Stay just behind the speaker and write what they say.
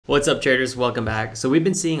What's up, traders? Welcome back. So we've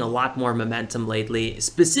been seeing a lot more momentum lately,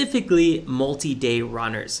 specifically multi-day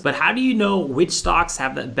runners. But how do you know which stocks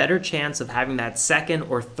have a better chance of having that second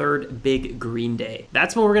or third big green day?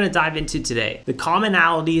 That's what we're going to dive into today. The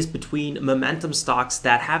commonalities between momentum stocks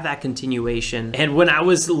that have that continuation. And when I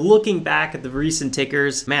was looking back at the recent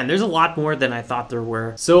tickers, man, there's a lot more than I thought there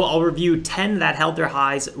were. So I'll review 10 that held their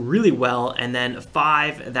highs really well, and then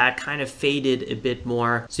 5 that kind of faded a bit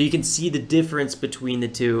more, so you can see the difference between the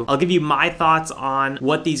two. I'll give you my thoughts on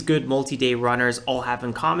what these good multi-day runners all have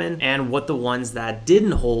in common and what the ones that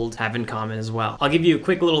didn't hold have in common as well. I'll give you a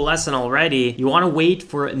quick little lesson already. You want to wait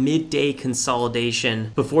for midday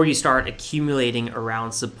consolidation before you start accumulating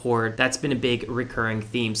around support. That's been a big recurring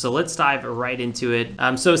theme. So let's dive right into it.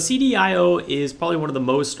 So CDIO is probably one of the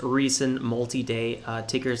most recent multi-day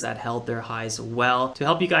tickers that held their highs well. To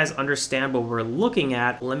help you guys understand what we're looking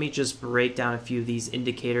at, let me just break down a few of these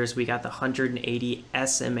indicators. We got the 180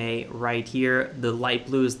 SMA right here. The light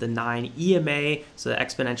blue is the 9 EMA, so the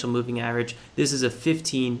exponential moving average. This is a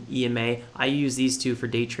 15 EMA. I use these two for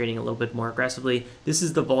day trading a little bit more aggressively. This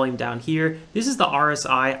is the volume down here. This is the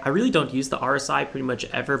RSI. I really don't use the RSI pretty much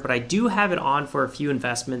ever, but I do have it on for a few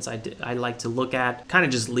investments I like to look at. Kind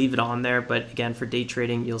of just leave it on there, but again, for day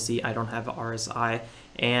trading, you'll see I don't have RSI.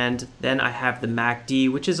 And then I have the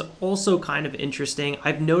MACD, which is also kind of interesting.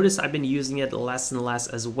 I've noticed I've been using it less and less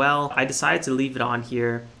as well. I decided to leave it on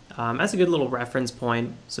here as a good little reference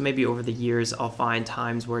point. So maybe over the years, I'll find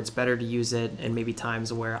times where it's better to use it and maybe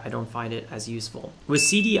times where I don't find it as useful. With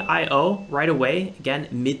CDIO, right away, again,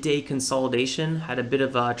 midday consolidation, had a bit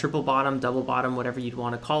of a triple bottom, double bottom, whatever you'd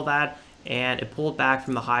want to call that. And it pulled back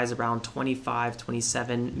from the highs around 25,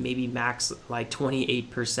 27, maybe max like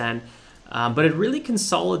 28%. But it really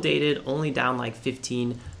consolidated only down like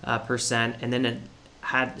 15%, and then it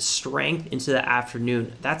had strength into the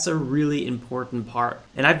afternoon. That's a really important part.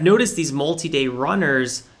 And I've noticed these multi-day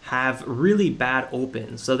runners have really bad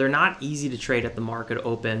opens. So they're not easy to trade at the market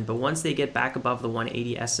open, but once they get back above the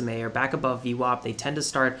 180 SMA or back above VWAP, they tend to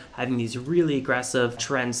start having these really aggressive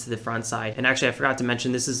trends to the front side. And actually, I forgot to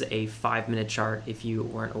mention, this is a 5-minute chart if you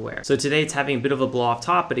weren't aware. So today it's having a bit of a blow off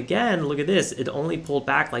top, but again, look at this. It only pulled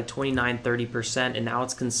back like 29, 30%, and now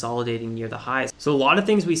it's consolidating near the highs. So a lot of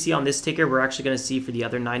things we see on this ticker, we're actually gonna see for the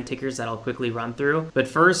other 9 tickers that I'll quickly run through. But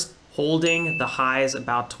first, holding the highs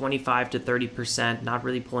about 25 to 30%, not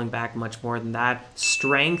really pulling back much more than that.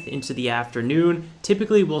 Strength into the afternoon.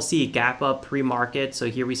 Typically, we'll see a gap up pre-market. So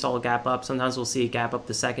here we saw a gap up. Sometimes we'll see a gap up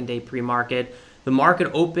the second day pre-market. The market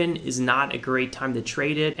open is not a great time to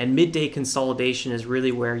trade it, and midday consolidation is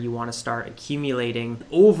really where you want to start accumulating.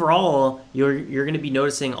 Overall, you're going to be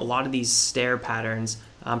noticing a lot of these stare patterns,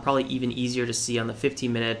 probably even easier to see on the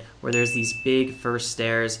 15-minute, where there's these big first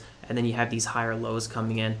stairs, and then you have these higher lows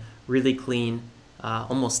coming in. Really clean,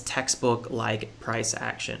 almost textbook-like price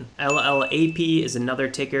action. LLAP is another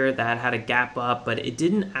ticker that had a gap up, but it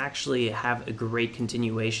didn't actually have a great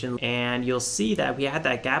continuation. And you'll see that we had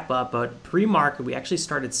that gap up, but pre-market, we actually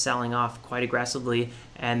started selling off quite aggressively.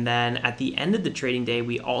 And then at the end of the trading day,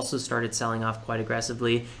 we also started selling off quite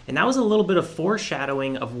aggressively. And that was a little bit of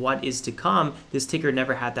foreshadowing of what is to come. This ticker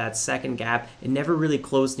never had that second gap. It never really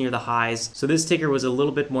closed near the highs. So this ticker was a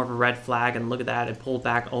little bit more of a red flag. And look at that, it pulled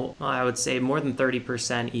back, oh, I would say more than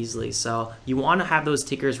 30% easily. So you want to have those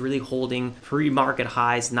tickers really holding pre-market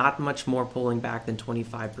highs, not much more pulling back than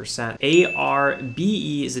 25%.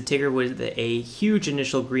 ARBE is a ticker with a huge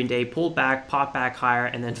initial green day, pulled back, popped back higher,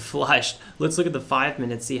 and then flushed. Let's look at the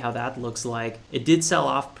 5-minute. See how that looks like. It did sell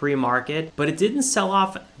off pre-market, but it didn't sell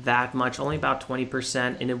off that much, only about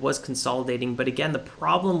 20%, and it was consolidating. But again, the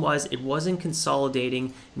problem was it wasn't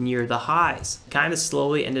consolidating near the highs. Kind of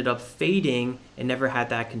slowly ended up fading and never had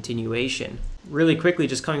that continuation. Really quickly,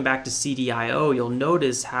 just coming back to CDIO, you'll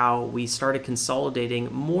notice how we started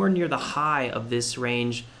consolidating more near the high of this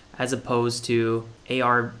range as opposed to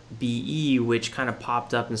ARBE, which kind of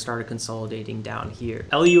popped up and started consolidating down here.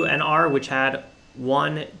 LUNR, which had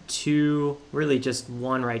 1, 2, really just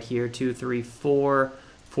one right here, 2, 3, 4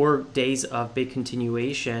 days of big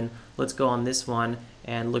continuation. Let's go on this one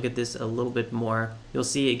and look at this a little bit more. You'll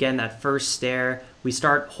see again that first stare, we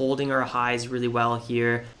start holding our highs really well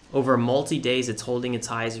here. Over multi-days, it's holding its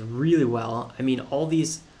highs really well. I mean, all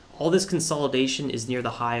this consolidation is near the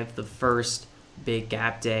high of the first big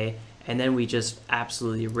gap day, and then we just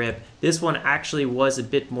absolutely rip. This one actually was a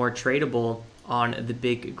bit more tradable on the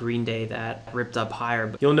big green day that ripped up higher.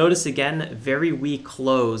 But you'll notice again, very weak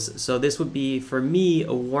close. So this would be, for me,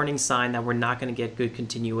 a warning sign that we're not going to get good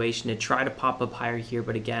continuation. To try to pop up higher here,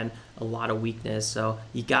 but again, a lot of weakness. So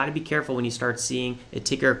you got to be careful when you start seeing a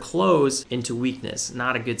ticker close into weakness.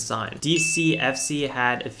 Not a good sign. DCFC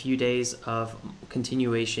had a few days of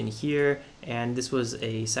continuation here, and this was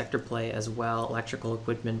a sector play as well, electrical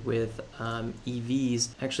equipment with EVs.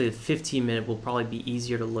 Actually, the 15-minute will probably be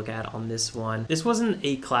easier to look at on this one. This wasn't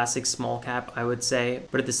a classic small cap, I would say,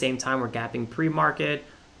 but at the same time, we're gapping pre-market.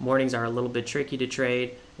 Mornings are a little bit tricky to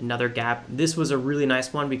trade. Another gap. This was a really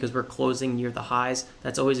nice one because we're closing near the highs.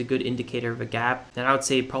 That's always a good indicator of a gap. And I would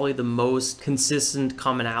say probably the most consistent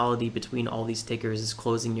commonality between all these tickers is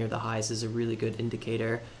closing near the highs is a really good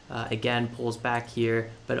indicator. Again, pulls back here,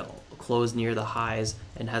 but closed near the highs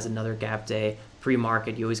and has another gap day.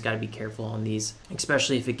 Pre-market, you always got to be careful on these,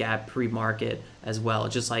 especially if it gap pre-market as well.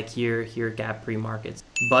 Just like here gap pre-markets.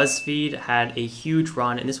 BuzzFeed had a huge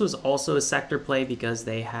run, and this was also a sector play because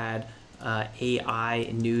they had AI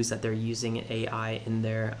news that they're using AI in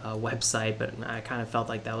their website, but I kind of felt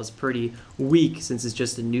like that was pretty weak since it's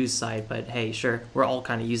just a news site. But hey, sure, we're all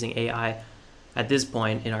kind of using AI at this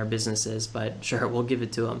point in our businesses, but sure, we'll give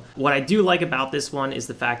it to them. What I do like about this one is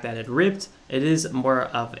the fact that it ripped. It is more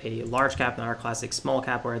of a large cap, not our classic small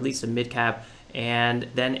cap, or at least a mid cap, and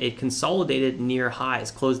then it consolidated near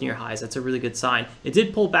highs, closed near highs. That's a really good sign. It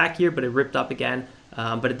did pull back here, but it ripped up again.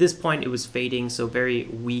 But at this point, it was fading, so very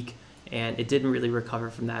weak, and it didn't really recover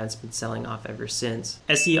from that. It's been selling off ever since.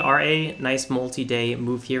 SERA, nice multi-day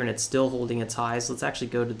move here, and it's still holding its highs. Let's actually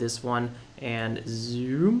go to this one and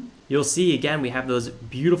zoom. You'll see again, we have those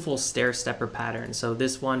beautiful stair stepper patterns. So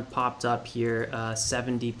this one popped up here,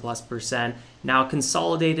 70+%. Now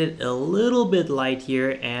consolidated a little bit light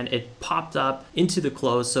here, and it popped up into the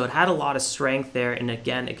close. So it had a lot of strength there. And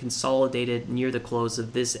again, it consolidated near the close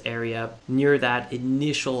of this area, near that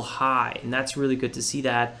initial high. And that's really good to see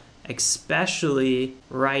that. Especially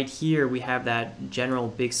right here, we have that general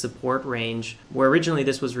big support range where originally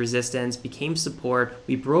this was resistance, became support.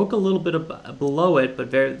 We broke a little bit below it, but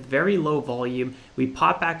very low volume. We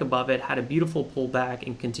popped back above it, had a beautiful pullback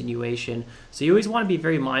and continuation. So you always want to be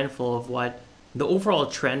very mindful of what the overall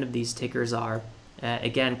trend of these tickers are.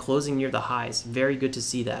 Again, closing near the highs. Very good to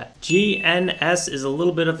see that. GNS is a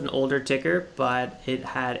little bit of an older ticker, but it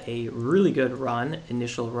had a really good run,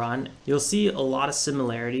 initial run. You'll see a lot of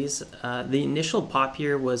similarities. The initial pop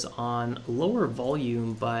here was on lower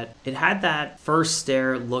volume, but it had that first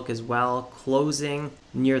stair look as well, closing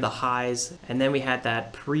near the highs. And then we had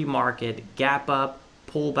that pre-market gap up,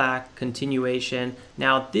 pullback, continuation.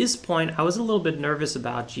 Now at this point, I was a little bit nervous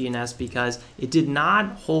about GNS because it did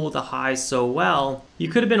not hold the highs so well. You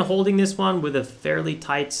could have been holding this one with a fairly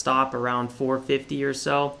tight stop around 450 or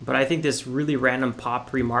so, but I think this really random pop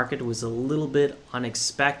pre-market was a little bit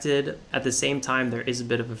unexpected. At the same time, there is a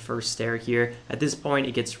bit of a first stair here. At this point,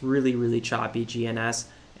 it gets really choppy, GNS,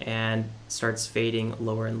 and starts fading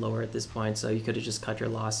lower and lower at this point, so you could have just cut your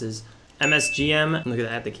losses. MSGM, look at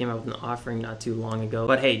that, they came out with an offering not too long ago.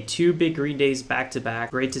 But hey, 2 big green days back to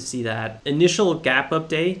back. Great to see that. Initial gap up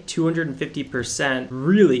day, 250%,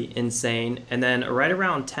 really insane. And then right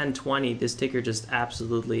around 1020, this ticker just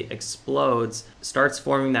absolutely explodes. Starts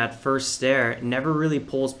forming that first stair, never really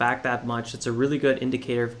pulls back that much. It's a really good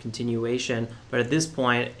indicator of continuation. But at this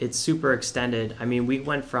point, it's super extended. I mean, we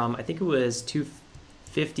went from, I think it was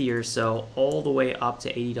 250 or so all the way up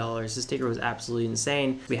to $80. This ticker was absolutely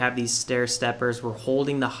insane. We have these stair steppers. We're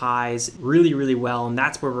holding the highs really well, and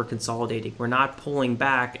that's where we're consolidating. We're not pulling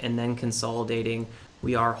back and then consolidating.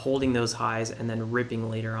 We are holding those highs and then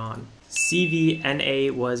ripping later on.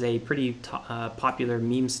 CVNA was a pretty popular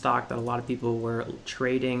meme stock that a lot of people were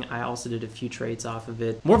trading. I also did a few trades off of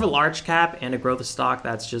it. More of a large cap and a growth stock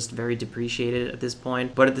that's just very depreciated at this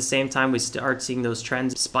point. But at the same time, we start seeing those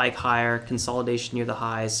trends spike higher, consolidation near the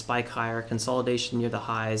highs, spike higher, consolidation near the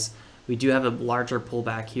highs. We do have a larger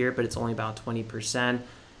pullback here, but it's only about 20%.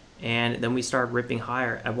 And then we start ripping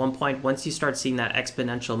higher. At one point, once you start seeing that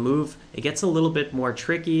exponential move, it gets a little bit more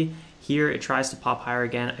tricky. Here, it tries to pop higher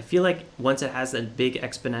again. I feel like once it has that big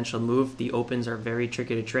exponential move, the opens are very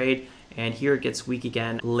tricky to trade. And here it gets weak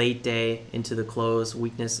again, late day into the close,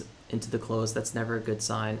 weakness into the close. That's never a good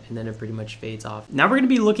sign. And then it pretty much fades off. Now we're going to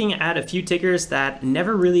be looking at a few tickers that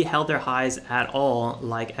never really held their highs at all,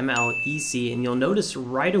 like MLEC. And you'll notice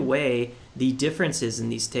right away the differences in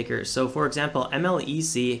these tickers. So for example,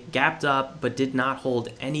 MLEC gapped up but did not hold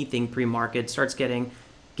anything pre-market, starts getting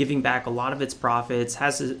giving back a lot of its profits,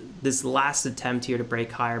 has this last attempt here to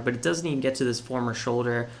break higher, but it doesn't even get to this former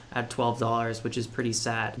shoulder at $12, which is pretty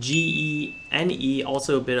sad. GENE,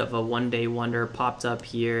 also a bit of a one-day wonder, popped up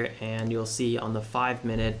here, and you'll see on the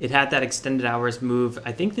 5-minute, it had that extended hours move.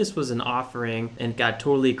 I think this was an offering and got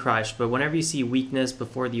totally crushed, but whenever you see weakness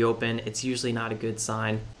before the open, it's usually not a good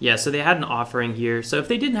sign. Yeah, so they had an offering here. So if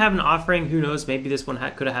they didn't have an offering, who knows, maybe this one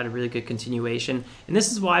could have had a really good continuation. And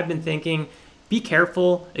this is why I've been thinking, be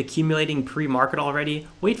careful accumulating pre-market already.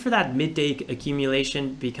 Wait for that midday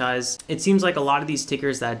accumulation, because it seems like a lot of these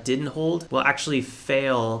tickers that didn't hold will actually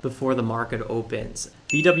fail before the market opens.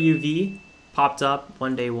 BWV popped up,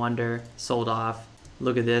 one-day wonder, sold off.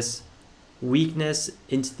 Look at this. Weakness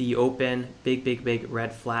into the open, big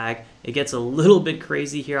red flag. It gets a little bit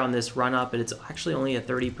crazy here on this run up, but it's actually only a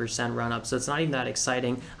 30% run up, so it's not even that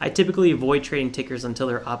exciting. I typically avoid trading tickers until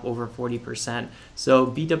they're up over 40%. So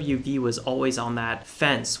BWV was always on that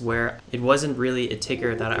fence where it wasn't really a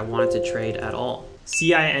ticker that I wanted to trade at all.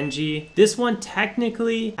 CING, this one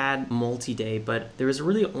technically had multi-day, but there was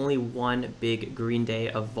really only one big green day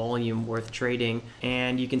of volume worth trading,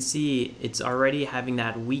 and you can see it's already having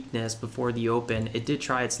that weakness before the open. It did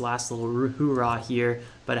try its last little hoorah here,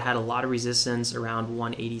 but it had a lot of resistance around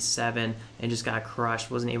 187 and just got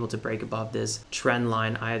crushed. Wasn't able to break above this trend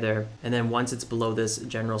line either. And then once it's below this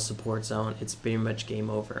general support zone, it's pretty much game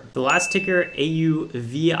over. The last ticker,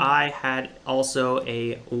 AUVI, had also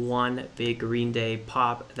a one big green day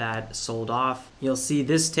pop that sold off. You'll see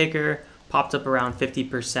this ticker popped up around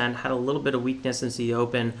 50%, had a little bit of weakness into the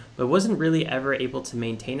open, but wasn't really ever able to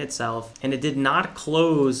maintain itself, and it did not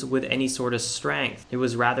close with any sort of strength. It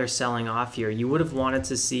was rather selling off here. You would have wanted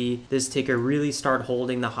to see this ticker really start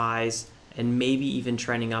holding the highs and maybe even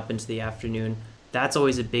trending up into the afternoon. That's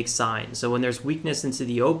always a big sign. So when there's weakness into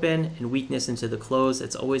the open and weakness into the close,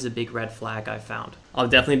 it's always a big red flag, I've found. I'll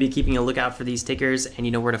definitely be keeping a lookout for these tickers, and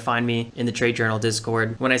you know where to find me in the Trade Journal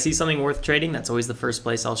Discord. When I see something worth trading, that's always the first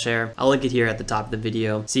place I'll share. I'll link it here at the top of the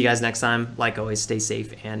video. See you guys next time. Like always, stay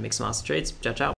safe and make some awesome trades. Ciao, ciao.